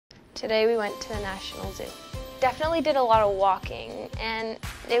Today we went to the National Zoo. Definitely did a lot of walking, and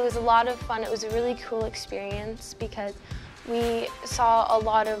it was a lot of fun. It was a really cool experience because we saw a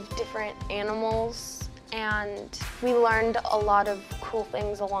lot of different animals and we learned a lot of cool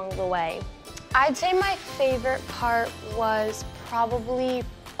things along the way. I'd say my favorite part was probably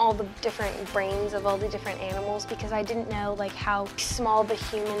all the different brains of all the different animals, because I didn't know how small the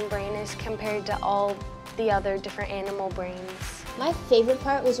human brain is compared to all the other different animal brains. My favorite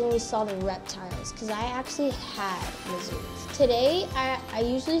part was when we saw the reptiles, because I actually had lizards. Today, I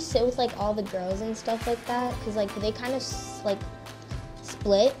usually sit with all the girls and stuff like that, because they kind of split,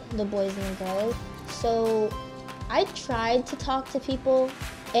 the boys and the girls. So I tried to talk to people,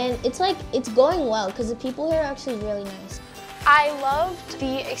 and it's going well, because the people here are actually really nice. I loved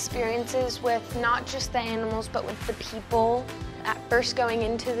the experiences with not just the animals, but with the people. At first going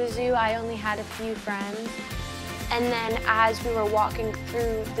into the zoo, I only had a few friends. And then as we were walking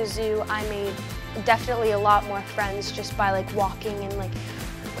through the zoo, I made definitely a lot more friends just by walking, and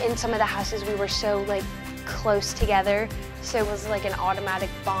in some of the houses we were so close together. So it was an automatic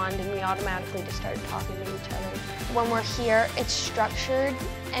bond, and we automatically just started talking to each other. When we're here, it's structured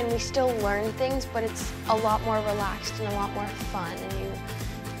and we still learn things, but it's a lot more relaxed and a lot more fun. And you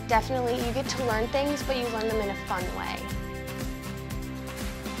get to learn things, but you learn them in a fun way.